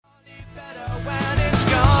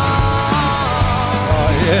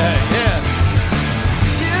Yeah.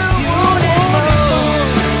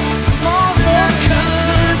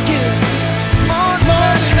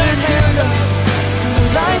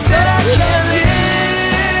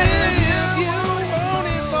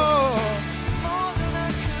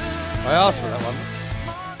 I asked for that one.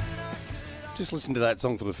 Just listened to that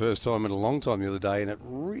song for the first time in a long time the other day, and it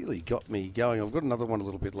really got me going. I've got another one a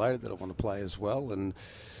little bit later that I want to play as well, and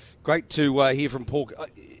great to hear from Paul.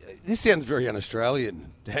 This sounds very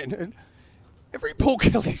un-Australian, Dan. Every Paul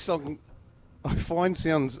Kelly song I find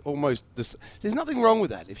sounds almost this. There's nothing wrong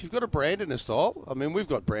with that. If you've got a brand and a style, I mean, we've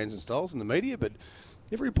got brands and styles in the media, but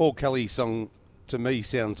every Paul Kelly song to me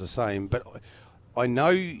sounds the same. But I know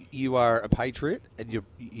you are a patriot, and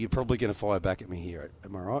you're probably going to fire back at me here.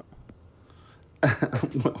 Am I right?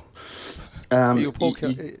 Well, you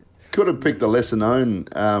could have picked a lesser-known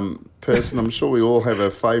person. I'm sure we all have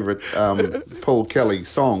a favourite Paul Kelly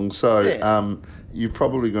song. So you're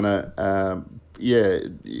probably going to,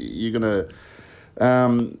 you're going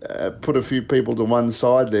to put a few people to one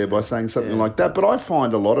side there by saying something like that. But I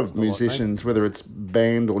find a lot of musicians, whether it's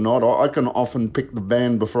band or not, I can often pick the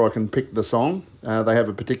band before I can pick the song. They have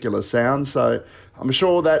a particular sound. So I'm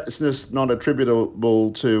sure that's just not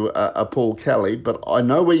attributable to a Paul Kelly, but I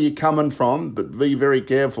know where you're coming from, but be very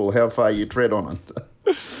careful how far you tread on it.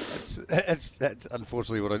 That's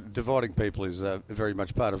unfortunately dividing people is very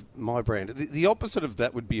much part of my brand. The opposite of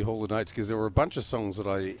that would be Hall & Oates, because there were a bunch of songs that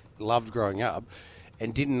I loved growing up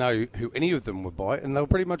and didn't know who any of them were by, and they were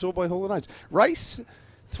pretty much all by Hall & Oates. Race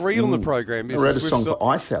 3 on the program is I wrote a song for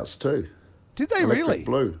Icehouse too. Did they Electric really?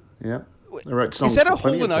 Blue, yeah. I wrote songs is that a for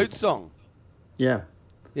Hall & Oates song? Yeah.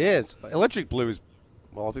 Yeah, Electric Blue is,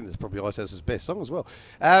 well, I think that's probably Icehouse's best song as well.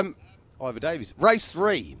 Ivor Davies. Race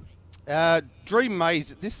 3. Dream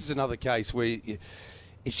Maze, this is another case where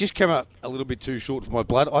it's just come up a little bit too short for my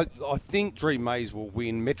blood. I think Dream Maze will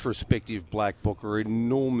win. Metrospective Black Booker,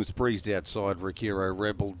 enormous breezed outside. Rakiro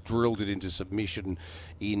Rebel drilled it into submission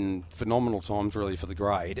in phenomenal times, really, for the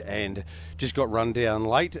grade, and just got run down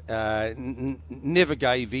late. Never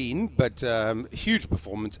gave in, but huge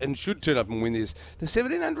performance, and should turn up and win this. The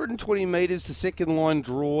 1,720 metres, the second line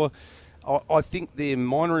draw. I think they're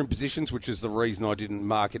minor in positions, which is the reason I didn't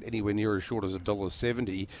mark it anywhere near as short as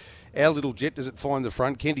 $1.70. Our Little Jet, does it find the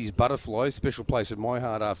front? Kenty's Butterfly, special place in my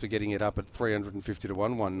heart after getting it up at 350 to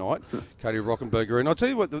 1 one night. Cody Rockenberger. And I'll tell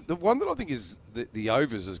you what, the one that I think is the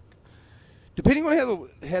overs is, depending on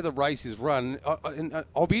how the race is run,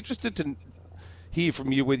 I'll be interested to hear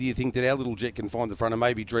from you whether you think that Our Little Jet can find the front, and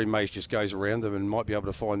maybe Dream Maze just goes around them and might be able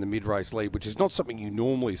to find the mid-race lead, which is not something you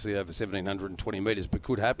normally see over 1,720 metres, but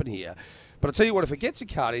could happen here. But I'll tell you what, if it gets a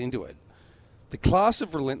card into it, the class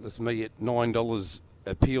of Relentless Me at $9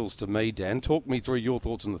 appeals to me, Dan. Talk me through your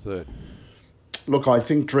thoughts on the third. Look, I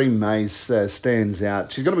think Dream Maze stands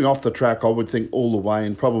out. She's going to be off the track, I would think, all the way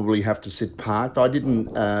and probably have to sit parked. I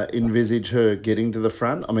didn't envisage her getting to the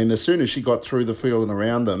front. I mean, as soon as she got through the field and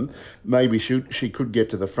around them, maybe she could get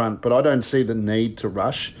to the front, but I don't see the need to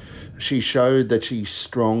rush. She showed that she's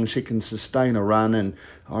strong, she can sustain a run, and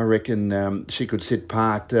I reckon she could sit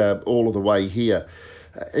parked all of the way here.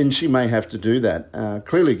 And she may have to do that.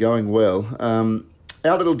 Clearly going well.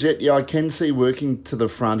 Our Little Jet, I can see working to the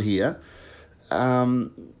front here.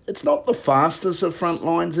 It's not the fastest of front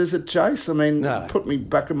lines, is it, Jace? I mean, Put me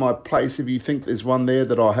back in my place if you think there's one there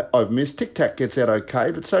that I've missed. Tic Tac gets out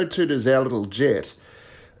okay, but so too does Our Little Jet.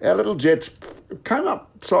 Our Little Jet came up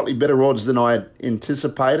slightly better odds than I had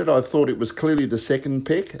anticipated. I thought it was clearly the second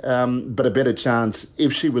pick, but a better chance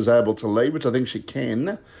if she was able to lead, which I think she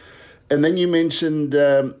can. And then you mentioned,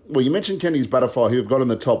 Kenty's Butterfly, who have got in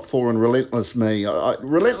the top 4, and Relentless Me.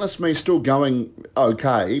 Relentless Me still going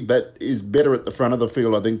okay, but is better at the front of the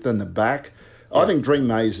field, I think, than the back. Yeah. I think Dream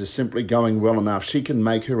Maze is simply going well enough. She can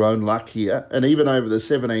make her own luck here, and even over the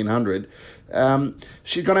 1,700.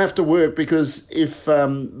 She's going to have to work, because if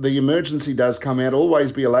the emergency does come out,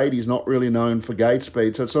 Always Be a Lady is not really known for gate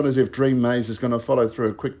speed, so it's not as if Dream Maze is going to follow through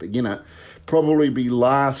a quick beginner. Probably be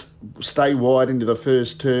last, stay wide into the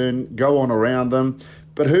first turn, go on around them.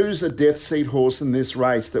 But who's a death seat horse in this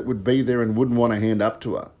race that would be there and wouldn't want to hand up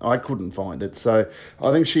to her? I couldn't find it. So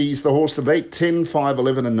I think she's the horse to beat, 10, 5,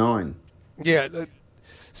 11 and 9. Yeah,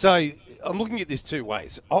 so I'm looking at this two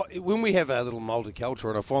ways. When we have our little multicultural,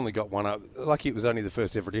 and I finally got one up, lucky it was only the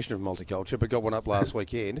first ever edition of multicultural, but got one up last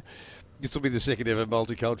weekend. This will be the second ever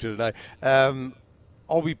multicultural today.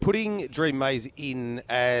 I'll be putting Dream Maze in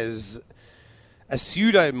as a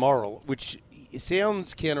pseudo-moral, which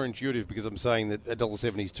sounds counterintuitive because I'm saying that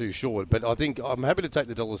 $1.70 is too short, but I think I'm happy to take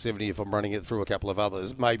the $1.70 if I'm running it through a couple of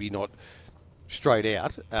others, maybe not straight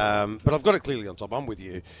out. But I've got it clearly on top. I'm with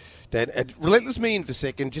you, Dan. Relentless Me in for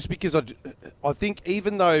second, just because I think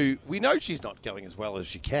even though we know she's not going as well as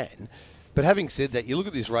she can, but having said that, you look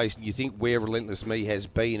at this race and you think where Relentless Me has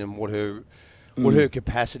been and what her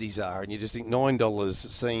capacities are, and you just think $9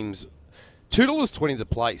 seems $2.20 to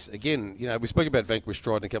place. Again, we spoke about Vanquish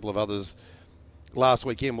Stride and a couple of others last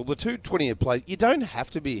weekend. Well, the $2.20 a place, you don't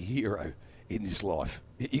have to be a hero in this life.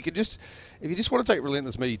 You could just, if you just want to take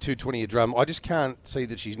Relentless Me $2.20 a drum, I just can't see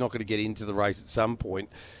that she's not going to get into the race at some point.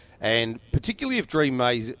 And particularly if Dream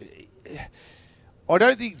Maze, I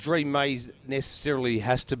don't think Dream Maze necessarily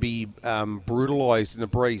has to be brutalised in the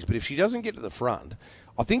breeze, but if she doesn't get to the front,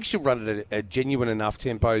 I think she'll run at a genuine enough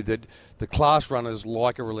tempo that the class runners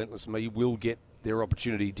like a Relentless Me will get their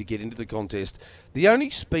opportunity to get into the contest. The only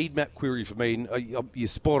speed map query for me, and you're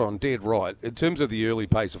spot on, dead right, in terms of the early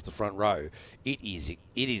pace off the front row, it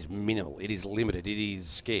is minimal, it is limited, it is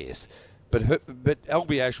scarce. But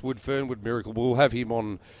Albie Ashwood, Fernwood Miracle, we'll have him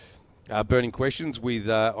on Burning Questions with,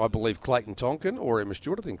 I believe, Clayton Tonkin or Emma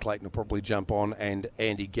Stewart. I think Clayton will probably jump on, and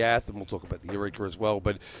Andy Gath, and we'll talk about the Eureka as well.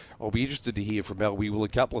 But I'll be interested to hear from Albie. Well, a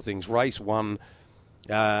couple of things. Race 1,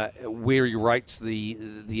 where he rates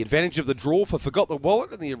the advantage of the draw for Forgot the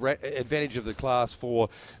Wallet and the advantage of the class for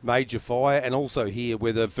Major Fire, and also here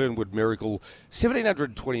whether Fernwood Miracle,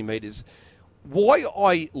 1,720 metres. Why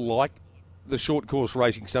I like the short course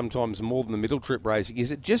racing sometimes more than the middle trip racing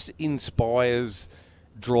is it just inspires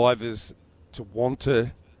drivers to want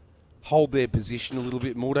to hold their position a little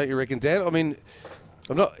bit more, don't you reckon, Dan? I mean,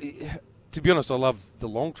 to be honest, I love the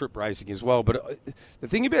long trip racing as well, but the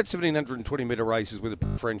thing about 1,720 metre races with a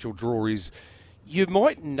preferential draw is you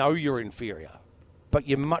might know you're inferior, but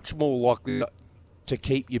you're much more likely to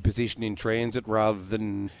keep your position in transit rather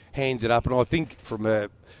than hand it up. And I think from a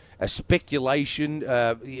speculation,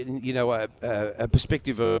 a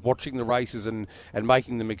perspective of watching the races and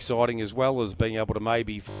making them exciting, as well as being able to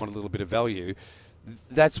maybe find a little bit of value.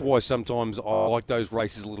 That's why sometimes I like those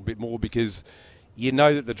races a little bit more, because you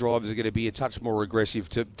know that the drivers are going to be a touch more aggressive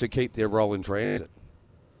to keep their role in transit.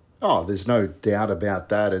 Oh, there's no doubt about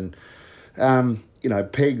that. And,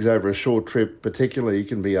 pegs over a short trip, particularly, you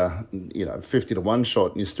can be a 50 to 1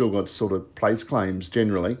 shot and you've still got sort of place claims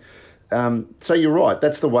generally. So you're right,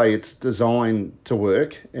 that's the way it's designed to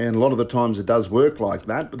work, and a lot of the times it does work like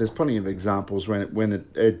that, but there's plenty of examples when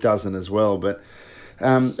it doesn't as well. But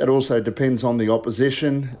it also depends on the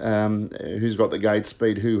opposition, who's got the gate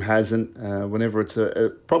speed, who hasn't. Whenever it's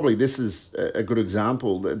probably this is a good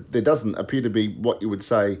example. There doesn't appear to be what you would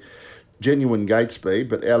say genuine gate speed,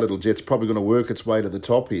 but our little jet's probably going to work its way to the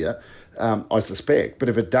top here, I suspect. But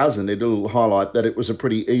if it doesn't, it'll highlight that it was a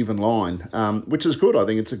pretty even line, which is good. I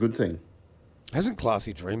think it's a good thing. Hasn't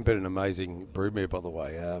Classy Dream been an amazing broodmare, by the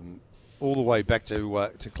way? All the way back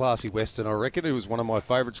to Classy Western, I reckon, who was one of my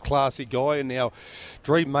favourites, Classy Guy, and now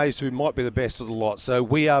Dream Maze, who might be the best of the lot. So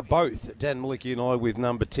we are both, Dan Malicki and I, with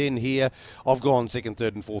number 10 here. I've gone second,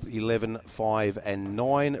 third and fourth, 11, 5 and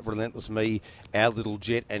 9. Relentless Me, Our Little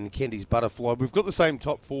Jet and Kenty's Butterfly. We've got the same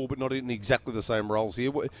top four, but not in exactly the same roles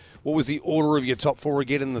here. What was the order of your top four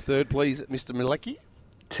again in the third, please, Mr. Malicki?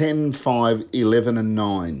 10, 5, 11 and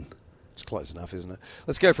 9. It's close enough, isn't it?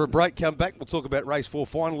 Let's go for a break, come back. We'll talk about race 4,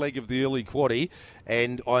 final leg of the early quaddie.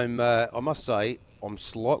 And I must say, I'm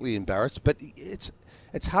slightly embarrassed, but it's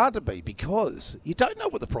hard to be, because you don't know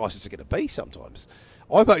what the prices are going to be sometimes.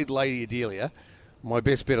 I made Lady Adelia my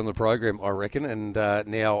best bet on the program, I reckon, and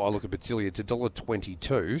now I look a bit silly. It's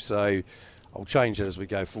 $1.22, so I'll change that as we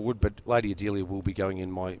go forward. But Lady Adelia will be going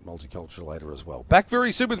in my multicultural later as well. Back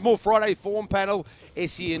very soon with more Friday Form Panel,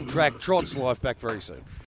 SEN Track Trots Live, back very soon.